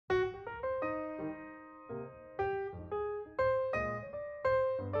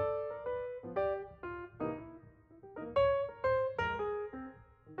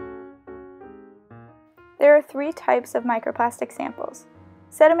There are three types of microplastic samples: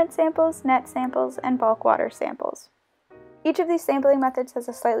 sediment samples, net samples, and bulk water samples. Each of these sampling methods has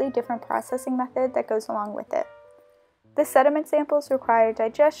a slightly different processing method that goes along with it. The sediment samples require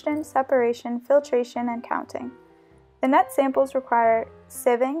digestion, separation, filtration, and counting. The net samples require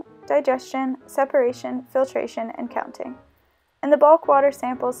sieving, digestion, separation, filtration, and counting. And the bulk water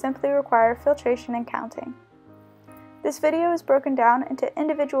samples simply require filtration and counting. This video is broken down into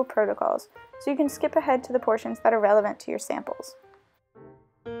individual protocols, so you can skip ahead to the portions that are relevant to your samples.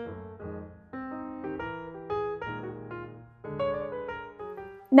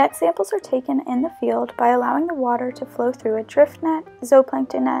 Net samples are taken in the field by allowing the water to flow through a drift net,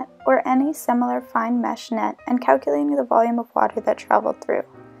 zooplankton net, or any similar fine mesh net and calculating the volume of water that traveled through.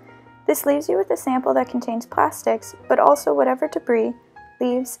 This leaves you with a sample that contains plastics, but also whatever debris,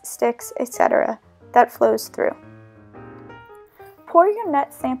 leaves, sticks, etc. that flows through. Pour your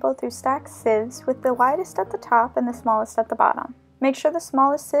net sample through stacked sieves with the widest at the top and the smallest at the bottom. Make sure the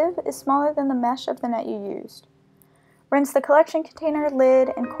smallest sieve is smaller than the mesh of the net you used. Rinse the collection container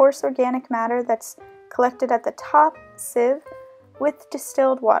lid and coarse organic matter that's collected at the top sieve with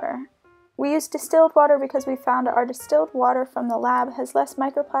distilled water. We use distilled water because we found our distilled water from the lab has less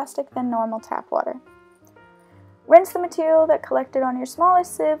microplastic than normal tap water. Rinse the material that collected on your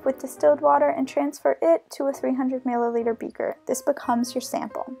smallest sieve with distilled water and transfer it to a 300 milliliter beaker. This becomes your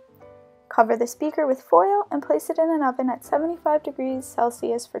sample. Cover this beaker with foil and place it in an oven at 75 degrees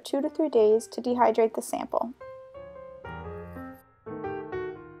Celsius for 2 to 3 days to dehydrate the sample.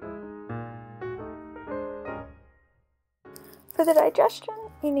 For the digestion,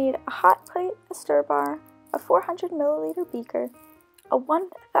 you need a hot plate, a stir bar, a 400 milliliter beaker, a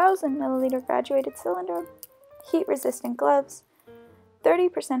 1000 milliliter graduated cylinder, heat-resistant gloves,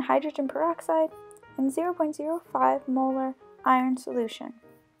 30% hydrogen peroxide, and 0.05 molar iron solution.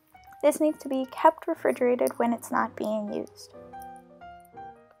 This needs to be kept refrigerated when it's not being used.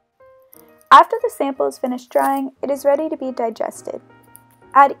 After the sample is finished drying, it is ready to be digested.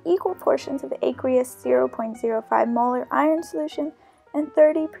 Add equal portions of aqueous 0.05 molar iron solution and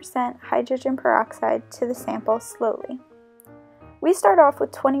 30% hydrogen peroxide to the sample slowly. We start off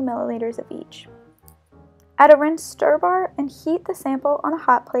with 20 milliliters of each. Add a rinsed stir bar and heat the sample on a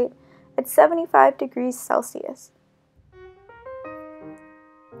hot plate at 75 degrees Celsius.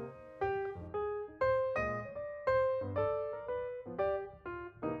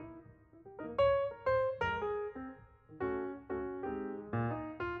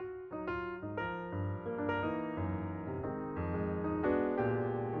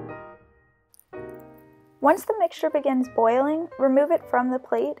 Once the mixture begins boiling, remove it from the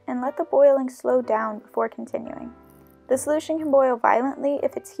plate and let the boiling slow down before continuing. The solution can boil violently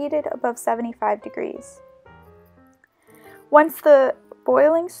if it's heated above 75 degrees. Once the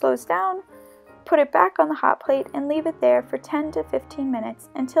boiling slows down, put it back on the hot plate and leave it there for 10 to 15 minutes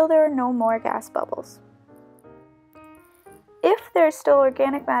until there are no more gas bubbles. If there is still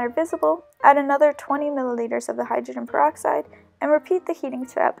organic matter visible, add another 20 milliliters of the hydrogen peroxide and repeat the heating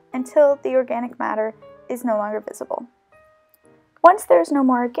step until the organic matter is no longer visible. Once there is no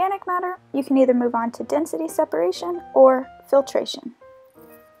more organic matter, you can either move on to density separation or filtration.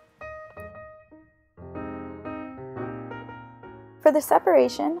 For the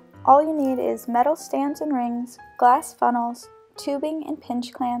separation, all you need is metal stands and rings, glass funnels, tubing and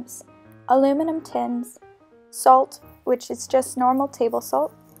pinch clamps, aluminum tins, salt, which is just normal table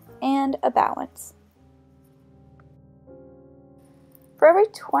salt, and a balance. For every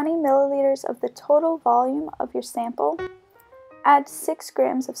 20 milliliters of the total volume of your sample, add 6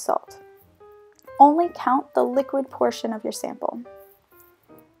 grams of salt. Only count the liquid portion of your sample.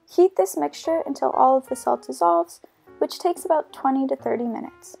 Heat this mixture until all of the salt dissolves, which takes about 20 to 30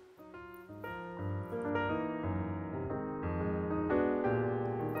 minutes.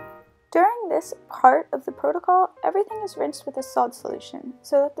 During this part of the protocol, everything is rinsed with a salt solution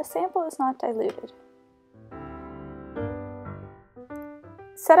so that the sample is not diluted.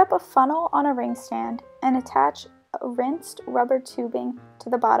 Set up a funnel on a ring stand and attach a rinsed rubber tubing to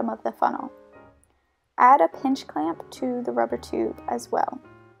the bottom of the funnel. Add a pinch clamp to the rubber tube as well.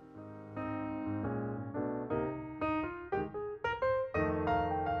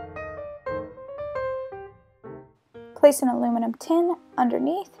 Place an aluminum tin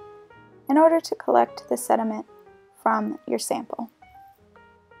underneath in order to collect the sediment from your sample.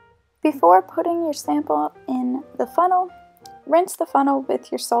 Before putting your sample in the funnel, rinse the funnel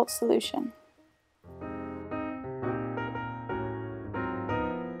with your salt solution.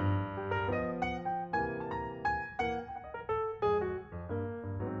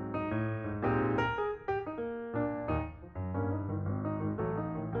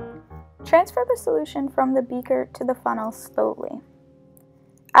 Transfer the solution from the beaker to the funnel slowly.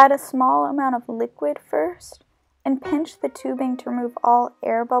 Add a small amount of liquid first and pinch the tubing to remove all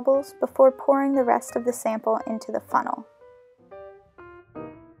air bubbles before pouring the rest of the sample into the funnel.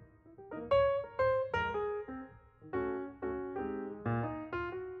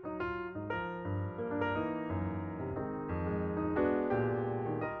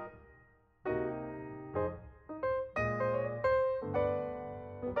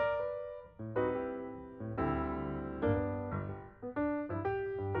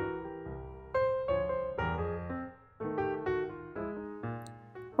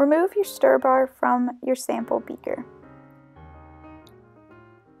 Remove your stir bar from your sample beaker.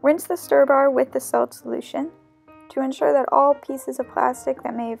 Rinse the stir bar with the salt solution to ensure that all pieces of plastic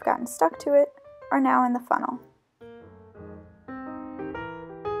that may have gotten stuck to it are now in the funnel.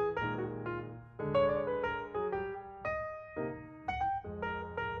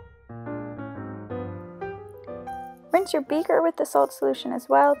 Rinse your beaker with the salt solution as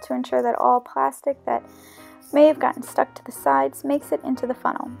well to ensure that all plastic that may have gotten stuck to the sides makes it into the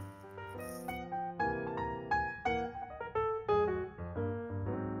funnel.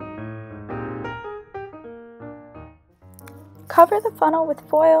 Cover the funnel with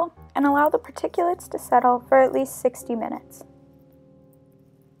foil and allow the particulates to settle for at least 60 minutes.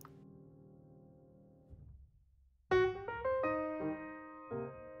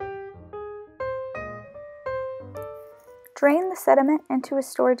 Drain the sediment into a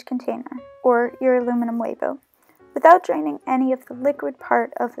storage container, or your aluminum weighboat, without draining any of the liquid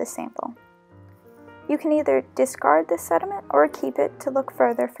part of the sample. You can either discard this sediment or keep it to look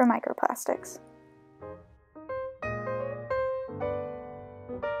further for microplastics.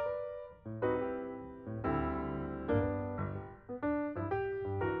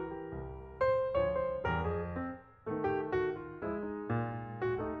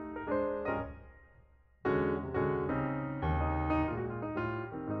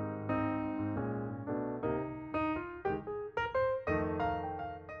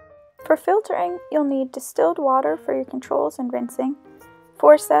 For filtering, you'll need distilled water for your controls and rinsing,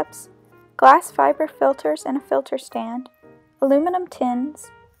 forceps, glass fiber filters and a filter stand, aluminum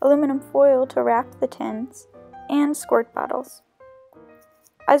tins, aluminum foil to wrap the tins, and squirt bottles,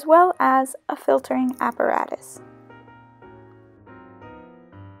 as well as a filtering apparatus.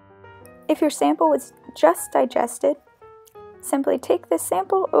 If your sample was just digested, simply take this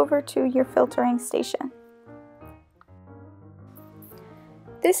sample over to your filtering station.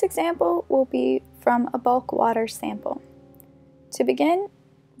 This example will be from a bulk water sample. To begin,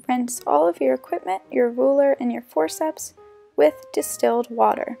 rinse all of your equipment, your ruler, and your forceps with distilled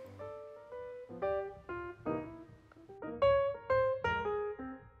water.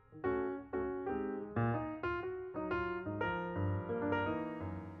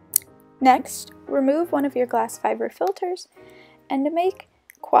 Next, remove one of your glass fiber filters and to make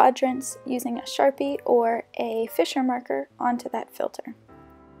quadrants using a Sharpie or a Fisher marker onto that filter.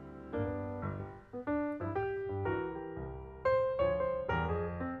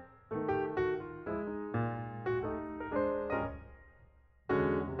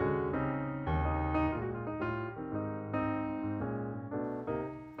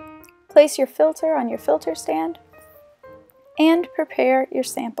 Place your filter on your filter stand and prepare your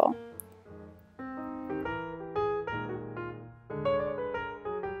sample.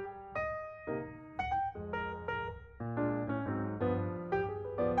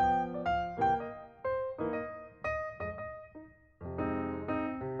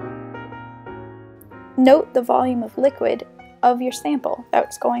 Note the volume of liquid of your sample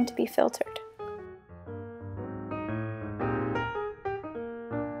that's going to be filtered.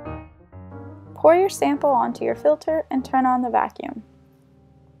 Pour your sample onto your filter and turn on the vacuum.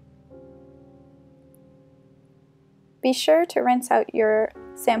 Be sure to rinse out your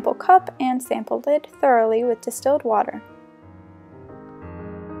sample cup and sample lid thoroughly with distilled water.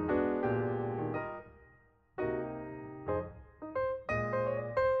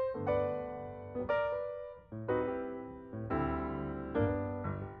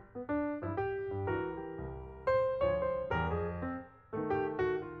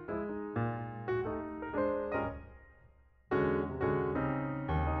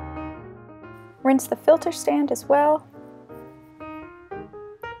 Rinse the filter stand as well.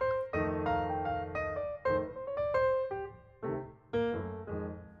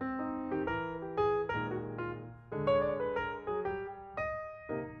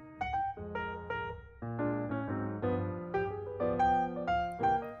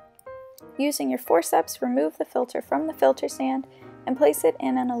 Using your forceps, remove the filter from the filter stand and place it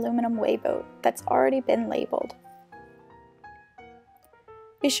in an aluminum weighboat that's already been labeled.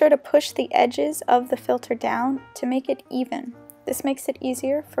 Be sure to push the edges of the filter down to make it even. This makes it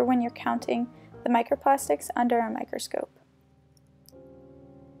easier for when you're counting the microplastics under a microscope.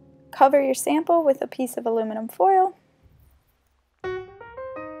 Cover your sample with a piece of aluminum foil.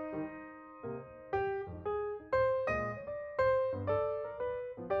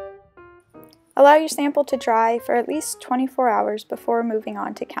 Allow your sample to dry for at least 24 hours before moving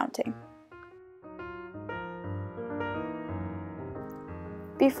on to counting.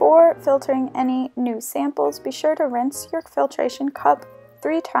 Before filtering any new samples, be sure to rinse your filtration cup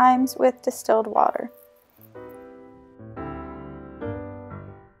 3 times with distilled water.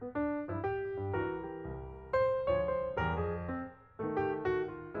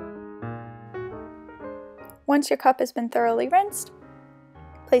 Once your cup has been thoroughly rinsed,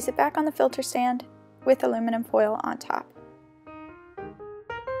 place it back on the filter stand with aluminum foil on top.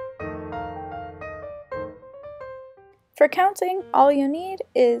 For counting, all you need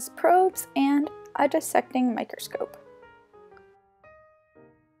is probes and a dissecting microscope.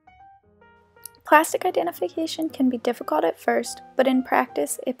 Plastic identification can be difficult at first, but in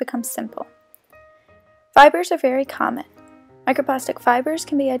practice it becomes simple. Fibers are very common. Microplastic fibers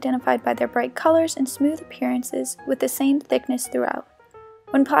can be identified by their bright colors and smooth appearances with the same thickness throughout.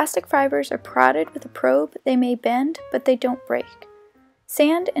 When plastic fibers are prodded with a probe, they may bend, but they don't break.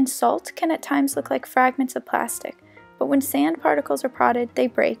 Sand and salt can at times look like fragments of plastic, but when sand particles are prodded, they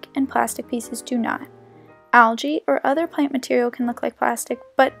break and plastic pieces do not. Algae or other plant material can look like plastic,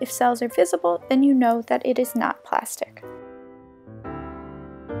 but if cells are visible, then you know that it is not plastic.